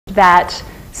That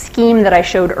scheme that I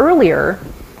showed earlier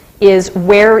is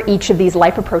where each of these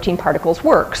lipoprotein particles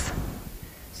works.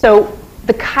 So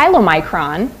the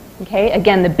chylomicron, okay,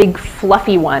 again, the big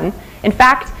fluffy one. In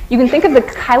fact, you can think of the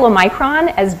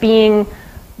chylomicron as being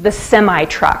the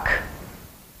semi-truck,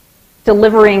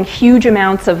 delivering huge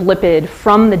amounts of lipid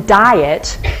from the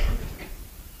diet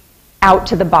out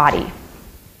to the body.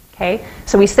 Okay?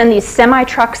 So we send these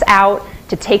semi-trucks out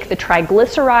to take the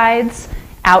triglycerides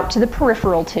out to the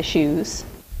peripheral tissues,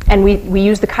 and we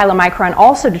use the chylomicron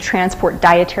also to transport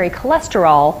dietary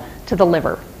cholesterol to the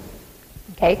liver.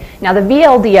 Okay? Now the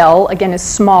VLDL, again, is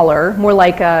smaller, more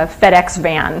like a FedEx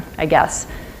van, I guess.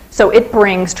 So it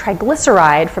brings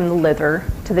triglyceride from the liver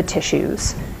to the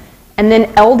tissues. And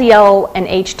then LDL and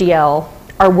HDL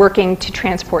are working to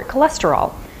transport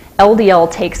cholesterol.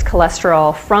 LDL takes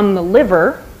cholesterol from the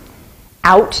liver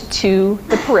out to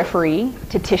the periphery,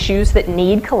 to tissues that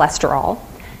need cholesterol.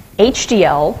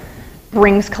 HDL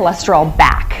brings cholesterol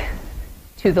back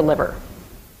to the liver.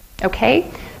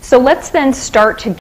 Okay? So let's then start to